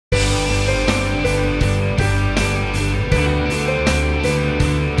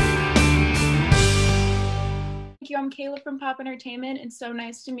Kayla from Pop Entertainment, and so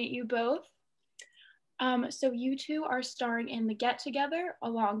nice to meet you both. So you two are starring in The Get Together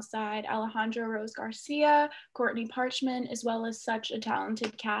alongside Alejandro Rose-Garcia, Courtney Parchman, as well as such a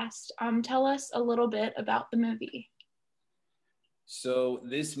talented cast. Tell us a little bit about the movie. So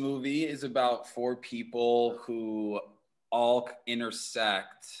this movie is about four people who all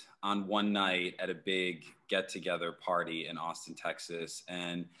intersect on one night at a big get-together party in Austin, Texas.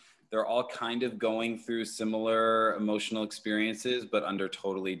 And they're all kind of going through similar emotional experiences, but under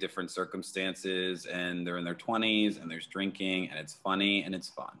totally different circumstances. And they're in their 20s and there's drinking and it's funny and it's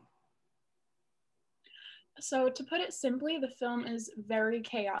fun. So to put it simply, the film is very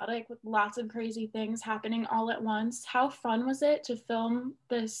chaotic with lots of crazy things happening all at once. How fun was it to film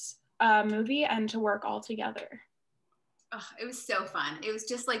this movie and to work all together? Oh, it was so fun. It was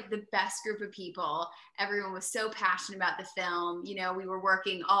just like the best group of people. Everyone was so passionate about the film. You know, we were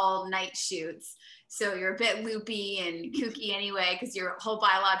working all night shoots. So you're a bit loopy and kooky anyway, because your whole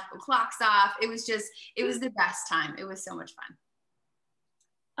biological clock's off. It was the best time. It was so much fun.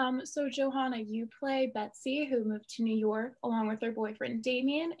 So Johanna, you play Betsy, who moved to New York along with her boyfriend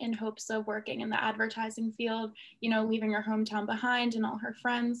Damien in hopes of working in the advertising field, you know, leaving her hometown behind and all her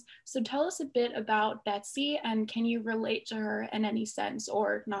friends. So tell us a bit about Betsy, and can you relate to her in any sense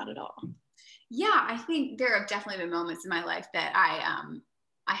or not at all? Yeah, I think there have definitely been moments in my life that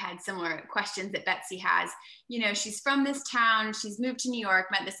I had similar questions that Betsy has. You know, she's from this town, she's moved to New York,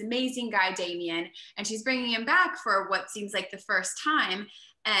 met this amazing guy, Damien, and she's bringing him back for what seems like the first time.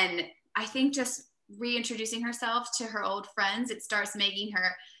 And I think just reintroducing herself to her old friends, it starts making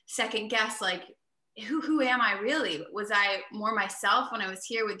her second guess, like, who am I really? Was I more myself when I was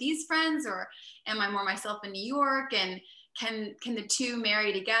here with these friends, or am I more myself in New York? And can the two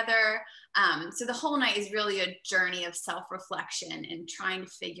marry together? So the whole night is really a journey of self-reflection and trying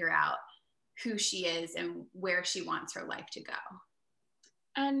to figure out who she is and where she wants her life to go.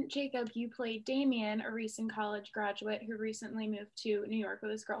 And Jacob, you played Damien, a recent college graduate who recently moved to New York with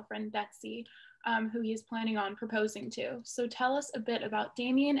his girlfriend Betsy, who he is planning on proposing to. So tell us a bit about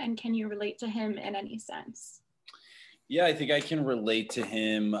Damien, and can you relate to him in any sense? Yeah, I think I can relate to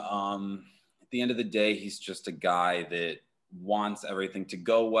him. At the end of the day, he's just a guy that wants everything to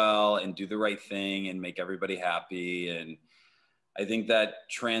go well and do the right thing and make everybody happy. And I think that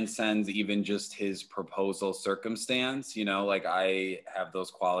transcends even just his proposal circumstance. You know, like I have those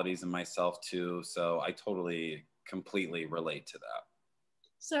qualities in myself too. So I totally, completely relate to that.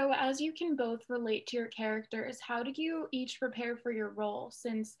 So as you can both relate to your characters, how did you each prepare for your role,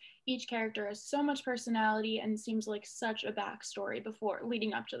 since each character has so much personality and seems like such a backstory before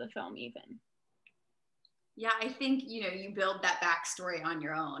leading up to the film even? Yeah, I think, you know, you build that backstory on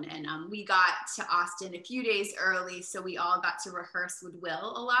your own. And we got to Austin a few days early, so we all got to rehearse with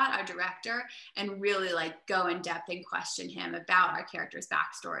Will a lot, our director, and really like go in depth and question him about our characters'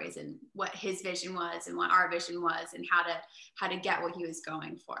 backstories and what his vision was and what our vision was and how to get what he was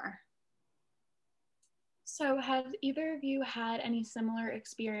going for. So have either of you had any similar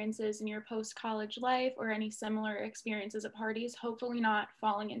experiences in your post-college life or any similar experiences at parties? Hopefully not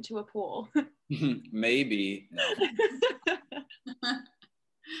falling into a pool. Maybe.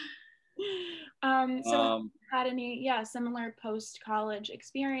 So had any, similar post-college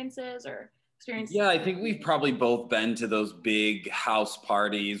experiences or experiences? Yeah, I think we've probably both been to those big house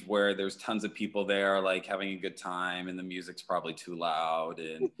parties where there's tons of people there, like having a good time, and the music's probably too loud.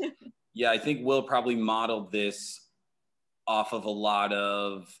 And yeah, I think Will probably modeled this off of a lot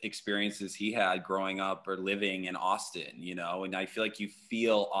of experiences he had growing up or living in Austin, you know, and I feel like you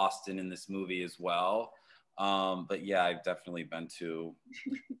feel Austin in this movie as well. But yeah, I've definitely been to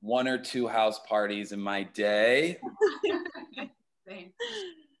one or two house parties in my day.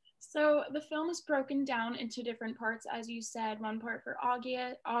 So the film is broken down into different parts, as you said, one part for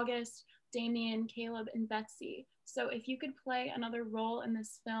August, Damien, Caleb, and Betsy. So if you could play another role in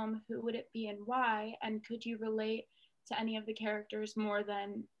this film, who would it be and why? And could you relate to any of the characters more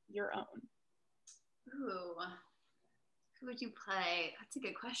than your own? Ooh, who would you play? That's a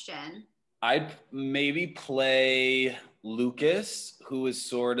good question. I'd maybe play Lucas, who is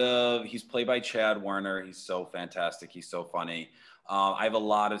he's played by Chad Werner. He's so fantastic. He's so funny. I have a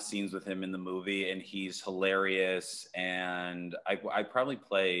lot of scenes with him in the movie, and he's hilarious. And I'd probably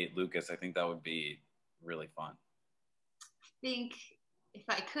play Lucas. I think that would be really fun. I think if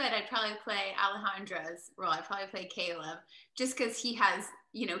I could, I'd probably play Alejandro's role. I'd probably play Caleb, just because he has,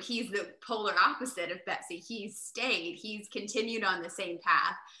 you know, he's the polar opposite of Betsy. He's continued on the same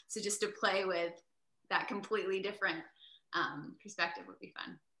path. So just to play with that completely different perspective would be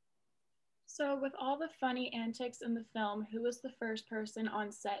fun. So with all the funny antics in the film, who was the first person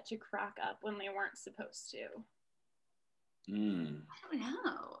on set to crack up when they weren't supposed to? I don't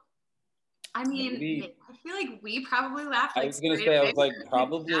know. I mean, Maybe, I feel like we probably laughed I like was gonna straight say, I away. was like,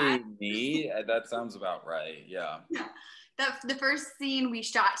 probably me. That sounds about right. Yeah. The first scene we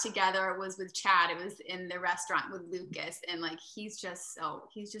shot together was with Chad. It was in the restaurant with Lucas, and like he's just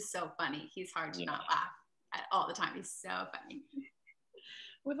so funny. He's hard to not laugh at all the time. He's so funny.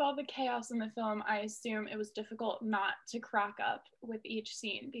 With all the chaos in the film, I assume it was difficult not to crack up with each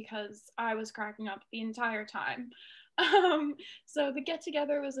scene because I was cracking up the entire time. So the Get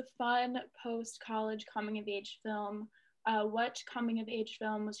Together was a fun post-college coming-of-age film. What coming-of-age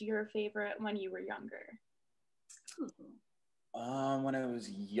film was your favorite when you were younger? When I was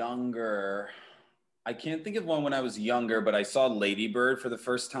younger, I can't think of one when I was younger, but I saw Lady Bird for the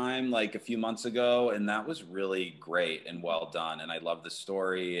first time like a few months ago, and that was really great and well done. And I love the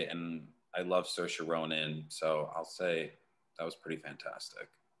story, and I love Saoirse Ronan, so I'll say that was pretty fantastic.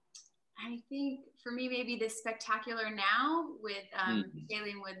 I think for me, maybe The Spectacular Now with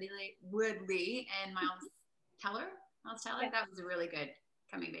Shailene Woodley and Miles Teller. Yeah. That was a really good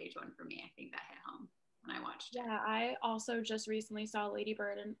coming of age one for me. I think that hit home when I watched it. Yeah, I also just recently saw Lady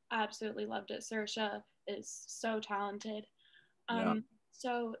Bird and absolutely loved it. Saoirse is so talented.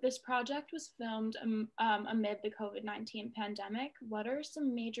 So this project was filmed amid the COVID-19 pandemic. What are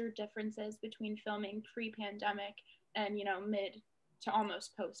some major differences between filming pre-pandemic and, mid to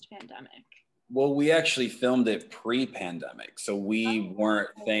almost post-pandemic? Well, we actually filmed it pre-pandemic, so we weren't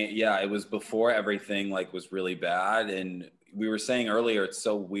it was before everything like was really bad. And we were saying earlier, it's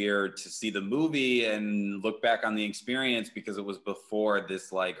so weird to see the movie and look back on the experience because it was before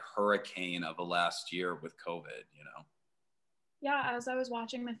this like hurricane of a last year with COVID, Yeah, as I was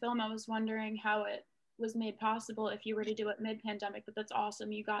watching the film, I was wondering how it was made possible if you were to do it mid-pandemic, but that's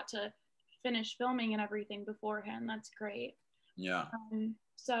awesome. You got to finish filming and everything beforehand. That's great. Yeah.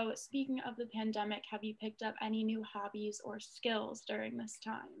 So speaking of the pandemic, have you picked up any new hobbies or skills during this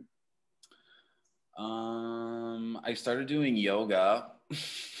time? I started doing yoga.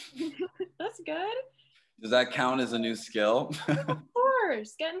 That's good. Does that count as a new skill? Of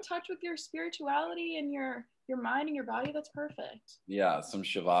course. Get in touch with your spirituality and your mind and your body. That's perfect. Yeah, some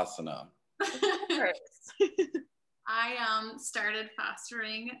Shavasana. Of course. I started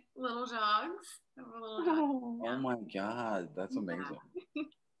fostering little dogs. Oh my God, that's amazing.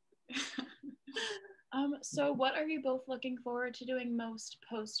 So what are you both looking forward to doing most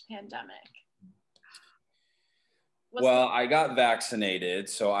post-pandemic? Well, I got vaccinated,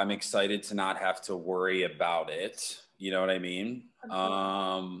 so I'm excited to not have to worry about it. You know what I mean?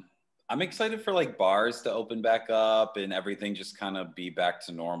 I'm excited for like bars to open back up and everything just kind of be back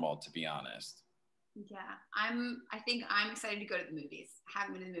to normal, to be honest. Yeah, I think I'm excited to go to the movies. I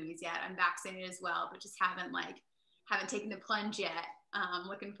haven't been to the movies yet. I'm vaccinated as well, but just haven't taken the plunge yet.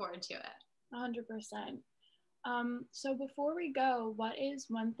 Looking forward to it. 100%. So before we go, what is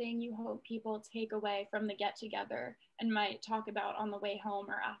one thing you hope people take away from the get together and might talk about on the way home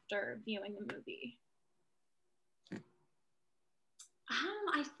or after viewing the movie?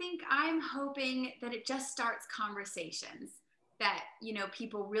 I think I'm hoping that it just starts conversations that,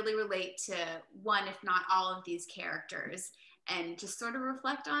 people really relate to one, if not all of these characters, and just sort of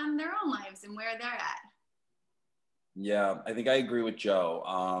reflect on their own lives and where they're at. Yeah, I think I agree with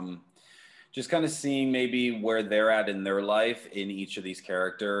Joe. Just kind of seeing maybe where they're at in their life in each of these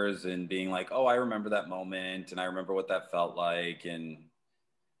characters and being like, oh, I remember that moment and I remember what that felt like. And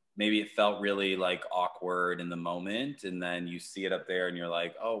maybe it felt really like awkward in the moment. And then you see it up there and you're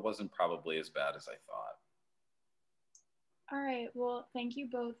like, oh, it wasn't probably as bad as I thought. All right. Well, thank you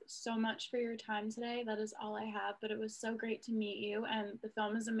both so much for your time today. That is all I have, but it was so great to meet you. And the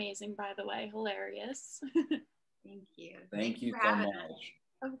film is amazing, by the way. Hilarious. Thank you. Thank you so much.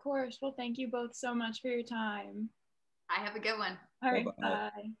 Of course. Well, thank you both so much for your time. I have a good one. All right.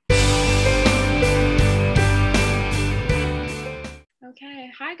 Bye.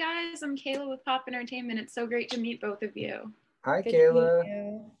 Okay. Hi, guys. I'm Kayla with Pop Entertainment. It's so great to meet both of you. Hi, Kayla.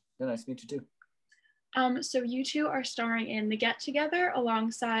 Yeah, nice to meet you too. So you two are starring in The Get Together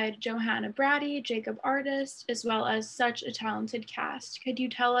alongside Johanna Braddy, Jacob Artist, as well as such a talented cast. Could you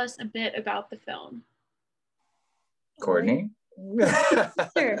tell us a bit about the film? Courtney?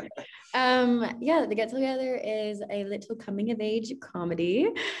 Sure. The Get Together is a little coming of age comedy.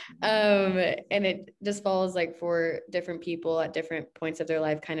 And it just follows like 4 different people at different points of their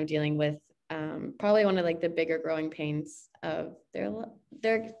life, kind of dealing with probably one of like the bigger growing pains of their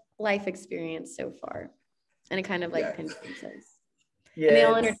life experience so far. And it kind of like pinpoints us. Yeah, and they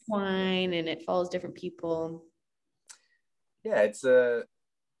all intertwine and it follows different people. Yeah,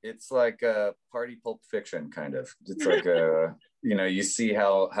 it's like a party Pulp Fiction kind of. It's like you see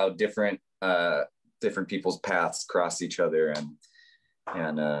how different different people's paths cross each other,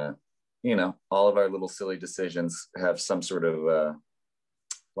 and you know, all of our little silly decisions have some sort of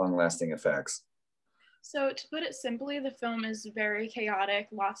long-lasting effects. So to put it simply, the film is very chaotic.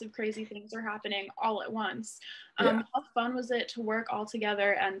 Lots of crazy things are happening all at once. How fun was it to work all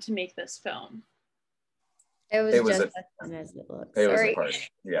together and to make this film? It was just as fun as it looks. It was a party.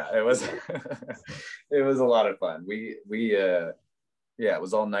 Yeah, it was. It was a lot of fun. Yeah, it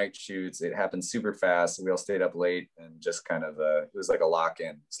was all night shoots. It happened super fast. We all stayed up late and just kind of, it was like a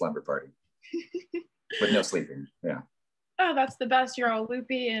lock-in slumber party with no sleeping. Yeah. Oh, that's the best. You're all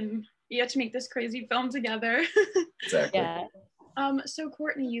loopy and you get to make this crazy film together. Exactly. Yeah. So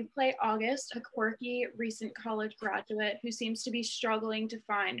Courtney, you play August, a quirky recent college graduate who seems to be struggling to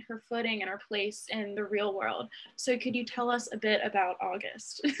find her footing and her place in the real world. So could you tell us a bit about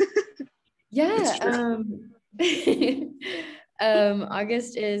August? Yeah.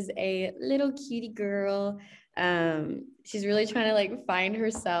 August is a little cutie girl. She's really trying to like find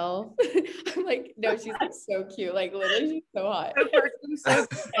herself. I'm like, no, she's like so cute. Like literally, she's so hot.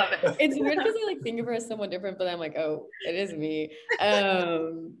 It's weird because I like think of her as someone different, but I'm like, oh, it is me.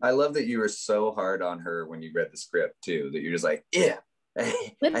 I love that you were so hard on her when you read the script too. That you're just like, yeah, I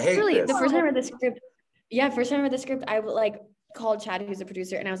hate this. The first time I read the script, I like called Chad, who's a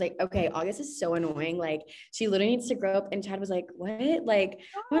producer, and I was like, okay, August is so annoying. Like, she literally needs to grow up. And Chad was like, what? Like,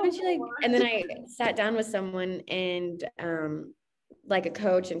 why don't you like? And then I sat down with someone and like a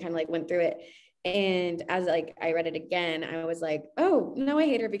coach and kind of like went through it. And as like I read it again, I was like, oh no, I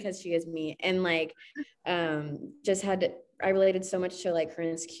hate her because she is me. And like just had I related so much to like her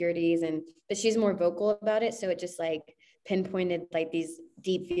insecurities, but she's more vocal about it. So it just like pinpointed like these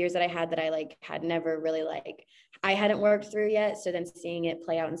deep fears that I had that I like had never really like I hadn't worked through yet. So then seeing it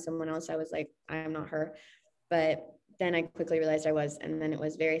play out in someone else, I was like, I'm not her. But then I quickly realized I was, and then it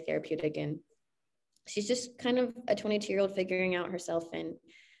was very therapeutic. And she's just kind of a 22-year-old figuring out herself and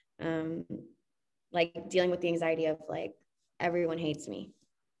like dealing with the anxiety of like, everyone hates me.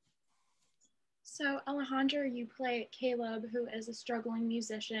 So Alejandro, you play Caleb, who is a struggling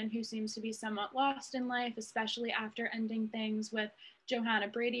musician who seems to be somewhat lost in life, especially after ending things with Johanna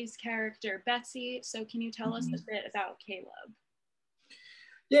Brady's character, Betsy. So can you tell us a bit about Caleb?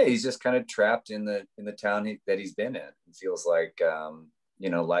 Yeah, he's just kind of trapped in the town that he's been in. It feels like, you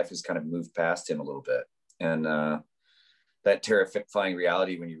know, life has kind of moved past him a little bit. And that terrifying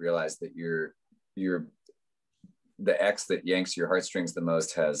reality when you realize that you're the ex that yanks your heartstrings the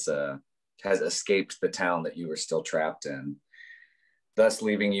most has escaped the town that you were still trapped in, thus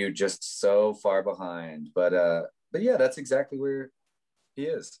leaving you just so far behind. But yeah, that's exactly where he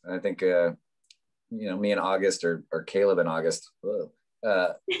is. And I think you know, me and August or Caleb and August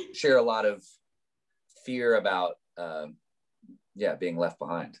share a lot of fear about being left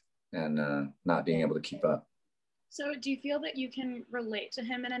behind and not being able to keep up. So do you feel that you can relate to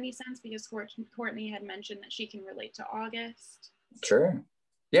him in any sense? Because Courtney had mentioned that she can relate to August. Sure.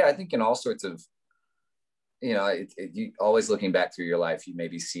 Yeah, I think in all sorts of, you know, you always looking back through your life, you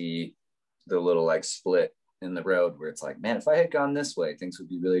maybe see the little like split in the road where it's like, man, if I had gone this way, things would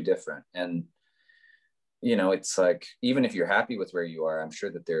be really different. And, you know, it's like, even if you're happy with where you are, I'm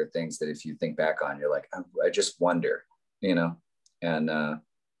sure that there are things that if you think back on, you're like, I just wonder, you know? And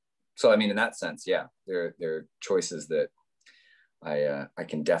so, I mean, in that sense, yeah, there are choices that I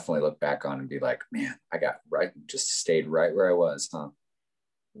can definitely look back on and be like, man, just stayed right where I was, huh?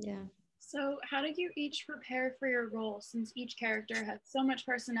 Yeah. So how did you each prepare for your role, since each character has so much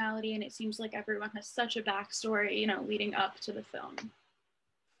personality and it seems like everyone has such a backstory, you know, leading up to the film?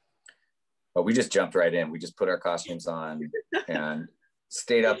 Well, we just jumped right in. We just put our costumes on and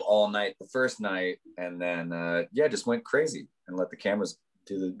stayed up all night the first night, and then just went crazy and let the cameras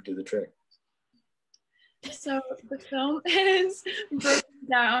do the trick. So the film is broken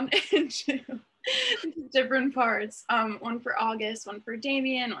down into different parts, one for August, one for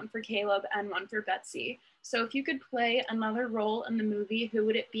Damien, one for Caleb, and one for Betsy. So if you could play another role in the movie, who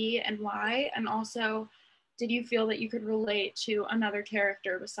would it be and why? And also, did you feel that you could relate to another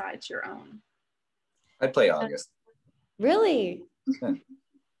character besides your own? I'd play August. Really? Yeah.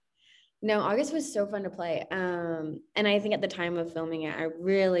 No, August was so fun to play. And I think at the time of filming it, I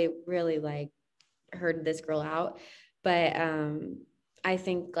really, really like heard this girl out. But I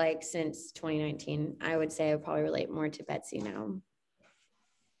think like since 2019, I would say I would probably relate more to Betsy now.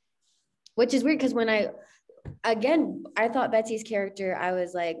 Which is weird because when I thought Betsy's character, I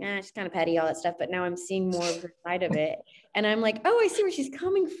was like, she's kind of petty, all that stuff. But now I'm seeing more of her side of it. And I'm like, oh, I see where she's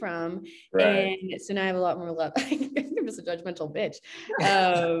coming from. Right. And so now I have a lot more love. I'm just a judgmental bitch.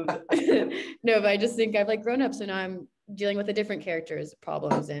 No, but I just think I've like grown up. So now I'm dealing with a different character's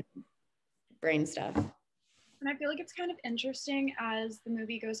problems. And brain stuff. And I feel like it's kind of interesting as the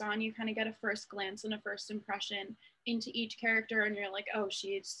movie goes on, you kind of get a first glance and a first impression into each character, and you're like, oh,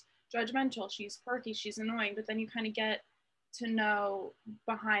 she's judgmental, she's quirky, she's annoying, but then you kind of get to know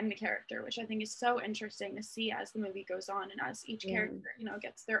behind the character, which I think is so interesting to see as the movie goes on and as each character, you know,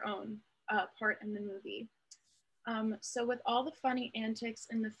 gets their own part in the movie. So with all the funny antics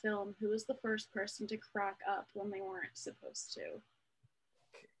in the film, who was the first person to crack up when they weren't supposed to?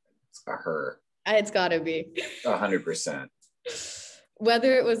 It's her. It's gotta be 100%.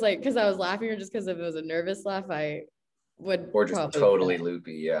 Whether it was like because I was laughing or just because if it was a nervous laugh, I would. Or just totally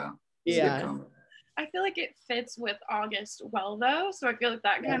loopy, yeah. Yeah. I feel like it fits with August well though, so I feel like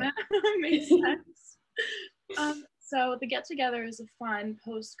that kind of makes sense. So The Get Together is a fun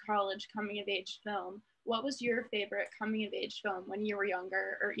post-college coming-of-age film. What was your favorite coming-of-age film when you were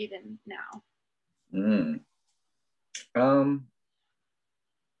younger or even now?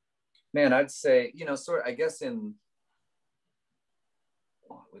 Man, I'd say, you know, sort of, I guess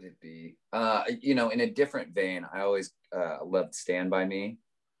what would it be? You know, in a different vein, I always loved Stand By Me,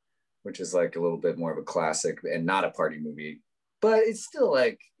 which is like a little bit more of a classic and not a party movie, but it's still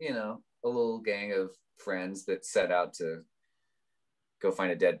like, you know, a little gang of friends that set out to go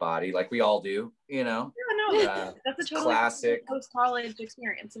find a dead body like we all do, you know? Yeah, no, that's a totally classic post-college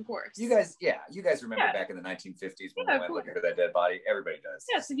experience, of course. You guys remember back in the 1950s when we went looking for that dead body? Everybody does.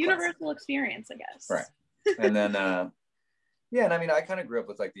 Yeah, it's a universal experience, I guess. Right. And then, and I mean, I kind of grew up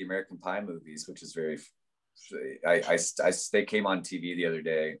with like the American Pie movies, which is very, they came on TV the other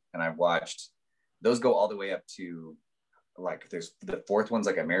day and I watched, those go all the way up to like, there's the fourth one's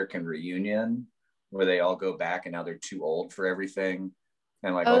like American Reunion, where they all go back and now they're too old for everything.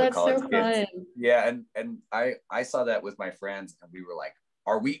 And like all the college kids. Yeah. And I saw that with my friends and we were like,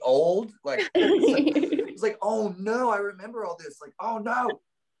 are we old? Like, it was like, oh no, I remember all this. Like, oh no.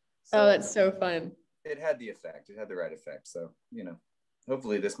 So, that's so fun. It had the effect. It had the right effect. So, you know,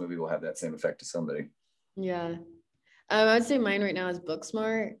 hopefully this movie will have that same effect to somebody. Yeah. I would say mine right now is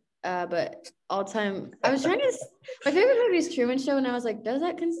Booksmart. But all time, I was trying to, my favorite movie is Truman Show. And I was like, is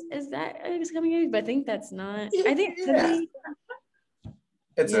that coming age? But I think that's not, I think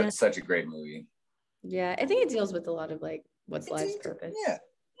it's such a great movie. Yeah. I think it deals with a lot of like, what's life's purpose. Yeah.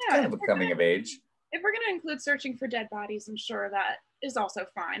 Kind of a coming of age. If we're going to include searching for dead bodies, I'm sure that is also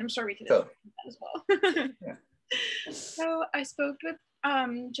fine. I'm sure we could do that as well. Yeah. So I spoke with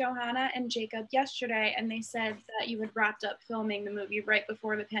Johanna and Jacob yesterday, and they said that you had wrapped up filming the movie right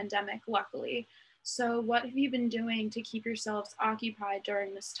before the pandemic, luckily. So what have you been doing to keep yourselves occupied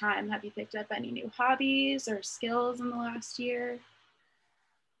during this time? Have you picked up any new hobbies or skills in the last year?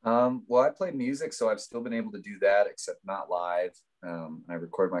 Well, I play music, so I've still been able to do that, except not live. I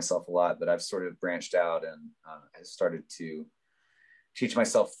record myself a lot, but I've sort of branched out and I started to teach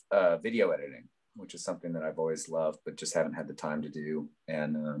myself video editing, which is something that I've always loved, but just haven't had the time to do.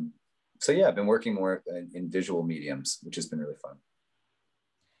 And so, yeah, I've been working more in visual mediums, which has been really fun.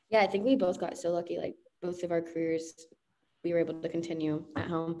 Yeah, I think we both got so lucky, like both of our careers, we were able to continue at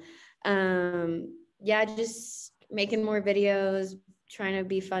home. Yeah, just making more videos, trying to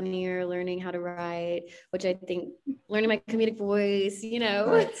be funnier, learning how to write, which I think learning my comedic voice, you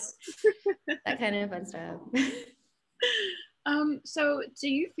know, that kind of fun stuff. So do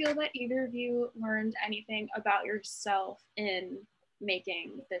you feel that either of you learned anything about yourself in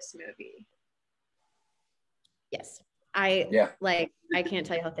making this movie? Yes. I can't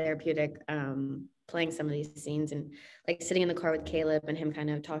tell you how therapeutic playing some of these scenes and like sitting in the car with Caleb and him kind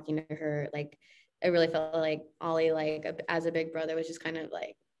of talking to her, like I really felt like Ollie, like as a big brother, was just kind of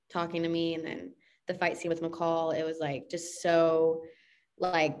like talking to me. And then the fight scene with McCall, it was like just so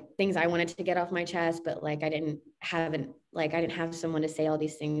like things I wanted to get off my chest, but like I didn't have someone to say all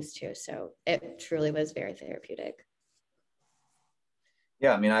these things to. So it truly was very therapeutic.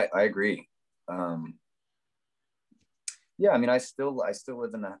 Yeah, I mean, I agree. Yeah, I mean, I still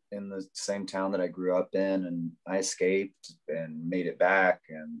live in the same town that I grew up in, and I escaped and made it back.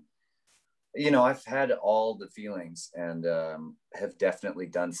 And, you know, I've had all the feelings and have definitely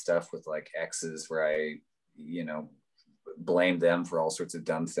done stuff with like exes where I, you know, blame them for all sorts of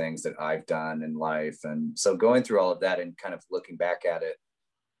dumb things that I've done in life. And so going through all of that and kind of looking back at it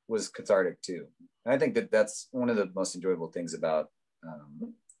was cathartic too. And I think that that's one of the most enjoyable things about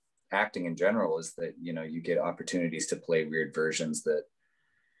acting in general is that, you know, you get opportunities to play weird versions that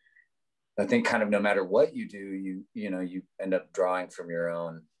I think kind of no matter what you do, you end up drawing from your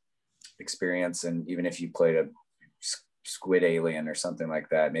own experience. And even if you played a squid alien or something like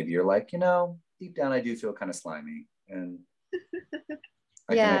that, maybe you're like, you know, deep down I do feel kind of slimy and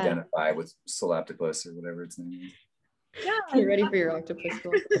I can identify with Solaptopus or whatever its name is. Yeah. Get ready for your octopus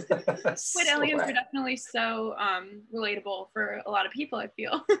goal. Squid aliens are definitely so relatable for a lot of people, I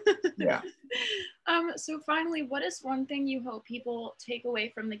feel. Yeah. So finally, what is one thing you hope people take away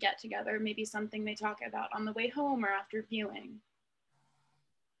from the get together? Maybe something they talk about on the way home or after viewing?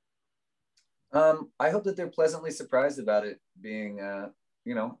 I hope that they're pleasantly surprised about it being,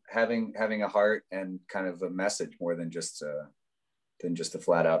 you know, having a heart and kind of a message more than just a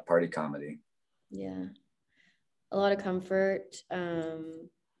flat out party comedy. Yeah, a lot of comfort.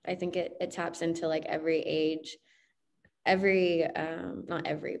 I think it taps into like every age, not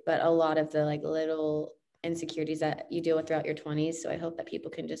every, but a lot of the like little insecurities that you deal with throughout your 20s. So I hope that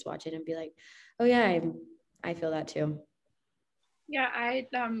people can just watch it and be like, oh yeah, I feel that too. Yeah, I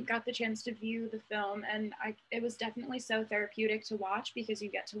got the chance to view the film, and it was definitely so therapeutic to watch because you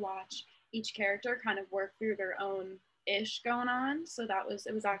get to watch each character kind of work through their own ish going on. So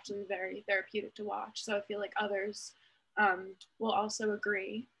it was actually very therapeutic to watch. So I feel like others will also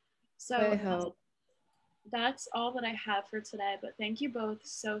agree. So I hope. that's all that I have for today. But thank you both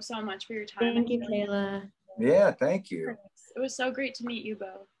so much for your time. Thank you, Kayla. Yeah, thank you. It was so great to meet you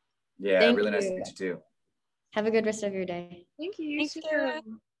both. Yeah, Thank really you. nice to meet you too. Have a good rest of your day. Thank you. Thanks, too. Kayla.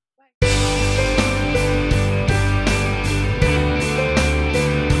 Bye.